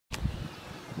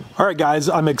All right, guys,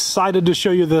 I'm excited to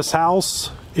show you this house.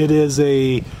 It is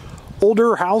a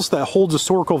older house that holds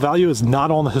historical value. It's not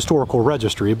on the historical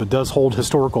registry, but does hold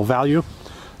historical value.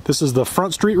 This is the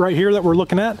front street right here that we're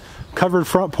looking at. Covered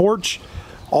front porch,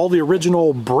 all the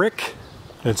original brick.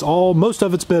 Most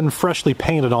of it's been freshly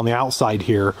painted on the outside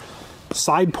here.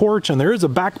 Side porch, and there is a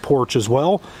back porch as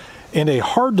well, and a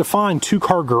hard to find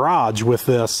 2-car garage with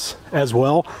this as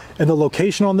well. And the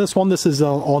location on this one, this is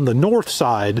on the north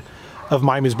side of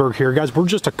Miamisburg here, guys. We're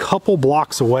just a couple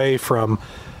blocks away from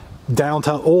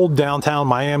old downtown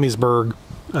Miamisburg.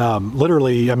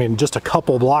 Literally, I mean, just a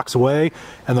couple blocks away,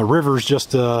 and the river's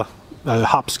just a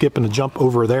hop, skip, and a jump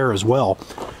over there as well.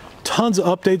 Tons of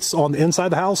updates on the inside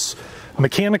of the house.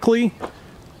 Mechanically,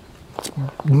 it's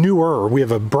newer. We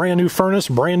have a brand new furnace,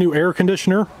 brand new air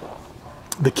conditioner.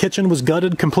 The kitchen was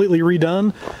gutted, completely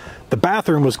redone. The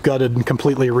bathroom was gutted and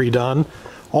completely redone.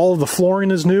 All of the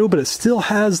flooring is new, but it still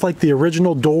has like the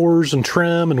original doors and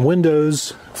trim and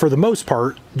windows for the most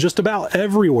part, just about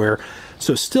everywhere.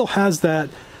 So it still has that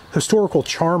historical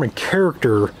charm and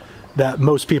character that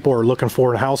most people are looking for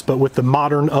in a house, but with the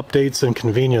modern updates and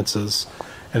conveniences.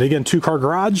 And again, 2-car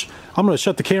garage. I'm going to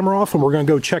shut the camera off and we're going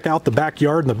to go check out the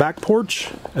backyard and the back porch,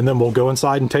 and then we'll go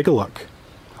inside and take a look.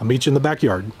 I'll meet you in the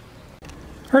backyard. All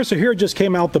right, so here it just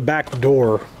came out the back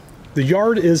door. The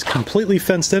yard is completely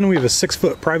fenced in. We have a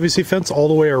 6-foot privacy fence all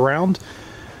the way around.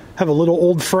 Have a little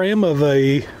old frame of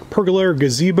a pergola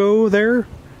gazebo there.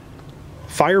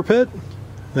 Fire pit.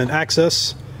 Then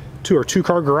access to our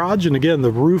 2-car garage. And again,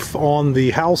 the roof on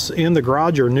the house and the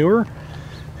garage are newer.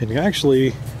 And you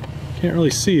actually can't really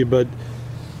see, but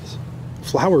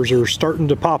flowers are starting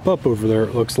to pop up over there,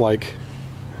 it looks like.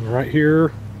 And right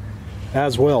here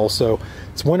as well. So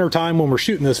it's winter time when we're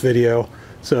shooting this video.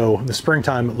 So in the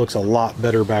springtime, it looks a lot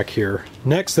better back here.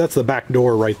 Next, that's the back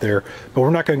door right there. But we're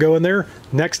not going to go in there.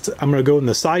 Next, I'm going to go in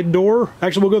the side door.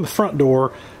 Actually, we'll go in the front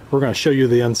door. We're going to show you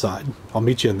the inside. I'll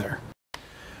meet you in there.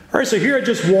 All right, so here I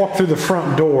just walked through the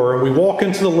front door, and we walk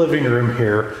into the living room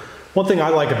here. One thing I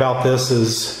like about this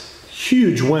is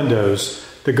huge windows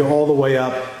that go all the way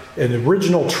up. An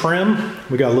original trim.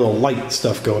 We got a little light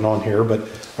stuff going on here, but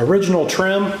original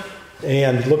trim,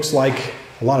 and looks like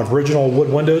a lot of original wood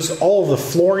windows. All of the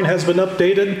flooring has been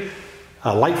updated.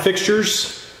 Light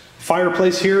fixtures,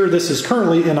 fireplace here. This is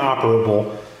currently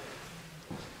inoperable,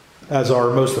 as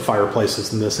are most of the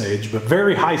fireplaces in this age, but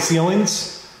very high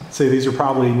ceilings. Say these are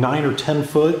probably 9 or 10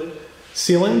 foot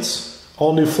ceilings.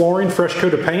 All new flooring, fresh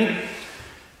coat of paint.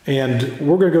 And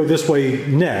we're gonna go this way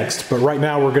next, but right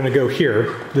now we're gonna go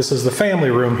here. This is the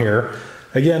family room here.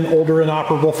 Again, older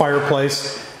inoperable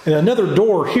fireplace. And another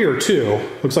door here too.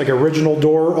 Looks like original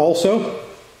door also.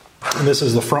 And this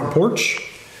is the front porch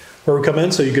where we come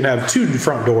in, so you can have 2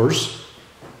 front doors.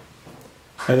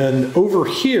 And then over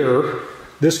here,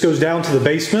 this goes down to the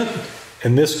basement,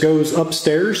 and this goes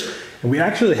upstairs. And we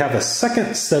actually have a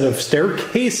second set of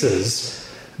staircases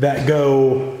that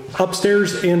go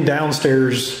upstairs and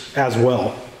downstairs as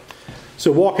well.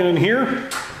 So walking in here,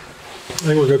 I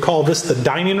think we're gonna call this the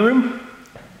dining room.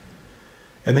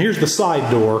 And here's the side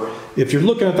door. If you're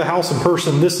looking at the house in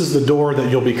person, this is the door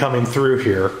that you'll be coming through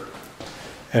here.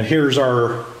 And here's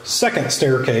our second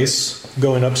staircase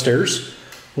going upstairs.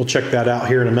 We'll check that out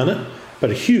here in a minute.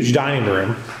 But a huge dining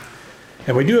room.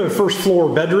 And we do have a first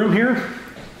floor bedroom here.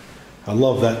 I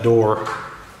love that door.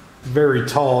 Very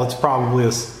tall. It's probably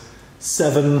a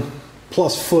 7+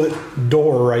 foot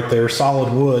door right there,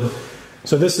 solid wood.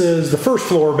 So this is the first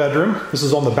floor bedroom. This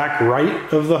is on the back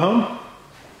right of the home.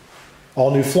 All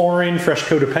new flooring, fresh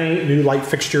coat of paint, new light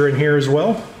fixture in here as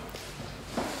well.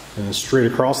 And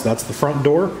straight across, that's the front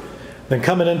door. Then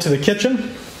coming into the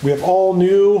kitchen, we have all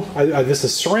new, this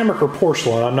is ceramic or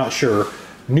porcelain, I'm not sure.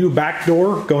 New back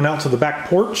door going out to the back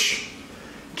porch.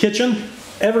 Kitchen,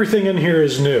 everything in here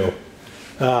is new.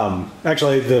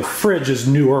 Actually, the fridge is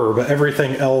newer, but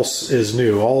everything else is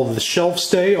new. All of the shelves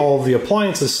stay, all of the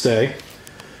appliances stay.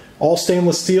 All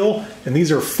stainless steel, and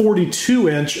these are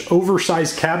 42-inch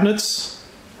oversized cabinets.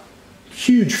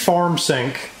 Huge farm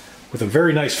sink with a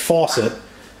very nice faucet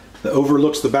that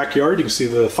overlooks the backyard. You can see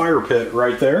the fire pit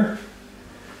right there.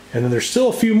 And then there's still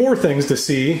a few more things to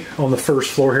see on the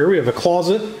first floor here. We have a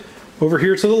closet over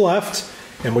here to the left,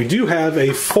 and we do have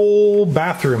a full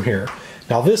bathroom here.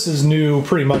 Now this is new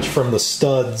pretty much from the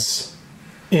studs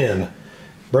in.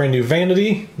 Brand new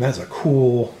vanity. That's a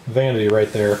cool vanity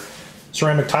right there.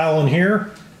 Ceramic tile in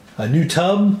here, a new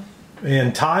tub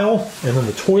and tile, and then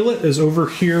the toilet is over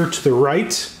here to the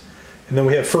right. And then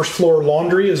we have first floor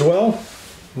laundry as well.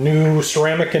 New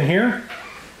ceramic in here.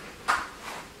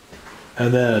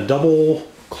 And then a double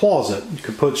closet. You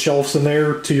could put shelves in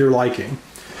there to your liking.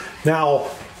 Now,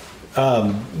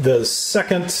 The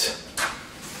second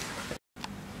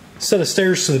set of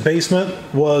stairs to the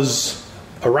basement was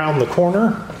around the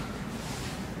corner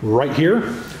right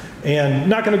here. And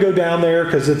not going to go down there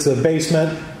because it's a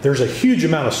basement. There's a huge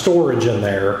amount of storage in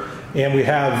there. And we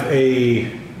have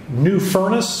a new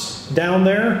furnace down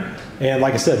there. And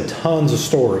like I said, tons of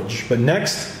storage. But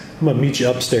next, I'm going to meet you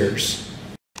upstairs.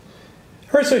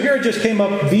 All right, so here I just came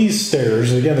up these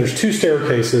stairs. Again, there's 2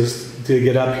 staircases to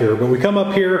get up here. But we come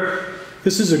up here.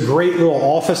 This is a great little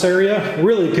office area.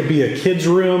 Really, it could be a kid's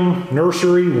room,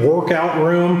 nursery, workout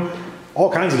room.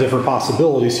 All kinds of different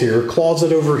possibilities here.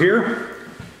 Closet over here.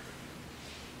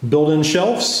 Built-in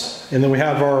shelves, and then we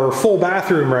have our full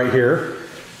bathroom right here.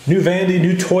 New vanity,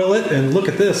 new toilet, and look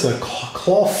at this, a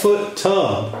clawfoot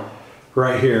tub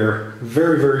right here.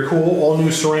 Very, very cool. All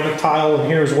new ceramic tile in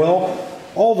here as well.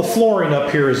 All the flooring up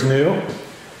here is new.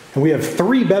 And we have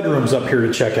 3 bedrooms up here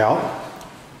to check out.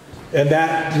 And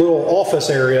that little office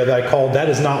area that I called, that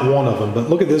is not one of them, but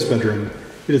look at this bedroom.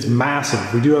 It is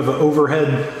massive. We do have an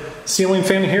overhead ceiling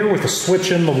fan here with a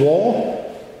switch in the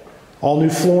wall. All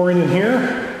new flooring in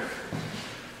here.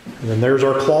 And then there's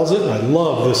our closet, and I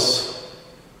love this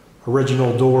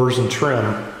original doors and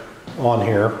trim on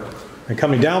here. And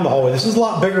coming down the hallway, this is a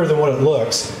lot bigger than what it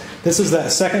looks. This is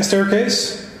that second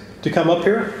staircase to come up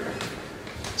here.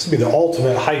 This would be the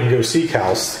ultimate hide-and-go-seek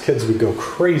house. The kids would go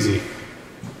crazy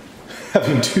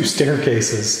having 2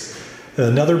 staircases. And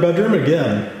another bedroom,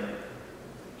 again,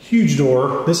 huge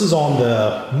door. This is in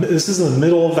the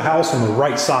middle of the house on the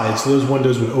right side, so those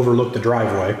windows would overlook the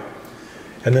driveway.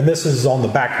 And then this is on the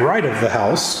back right of the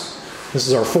house. This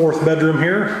is our 4th bedroom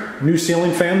here. New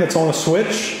ceiling fan that's on a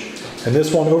switch. And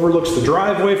this one overlooks the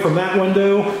driveway from that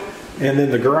window, and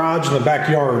then the garage and the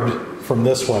backyard from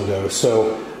this window.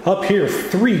 So up here,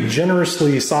 3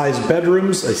 generously sized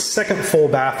bedrooms, a second full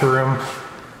bathroom,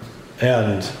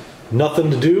 and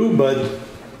nothing to do but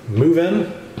move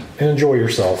in and enjoy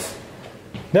yourself.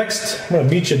 Next, I'm going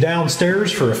to meet you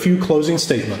downstairs for a few closing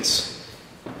statements.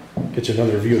 Get you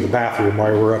another view of the bathroom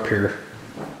while we're up here.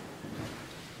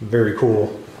 Very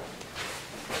cool.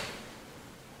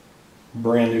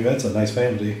 Brand new, that's a nice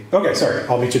vanity. Okay, sorry,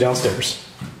 I'll meet you downstairs.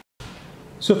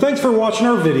 So thanks for watching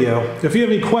our video. If you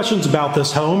have any questions about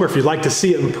this home, or if you'd like to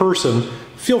see it in person,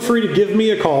 feel free to give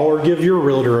me a call or give your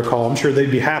realtor a call. I'm sure they'd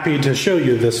be happy to show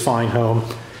you this fine home.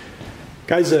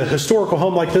 Guys, a historical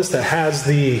home like this that has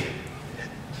the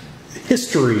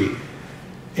history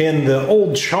and the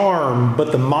old charm,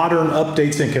 but the modern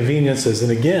updates and conveniences.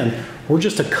 And again, we're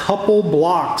just a couple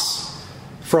blocks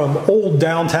from Old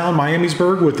Downtown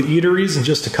Miamisburg with the eateries, and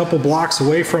just a couple blocks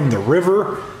away from the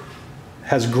river.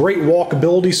 Has great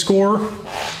walkability score,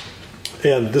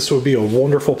 and this would be a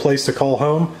wonderful place to call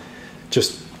home.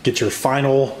 Just get your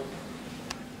final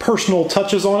personal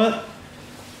touches on it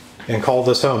and call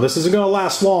this home. This isn't going to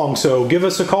last long, so give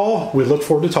us a call. We look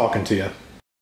forward to talking to you.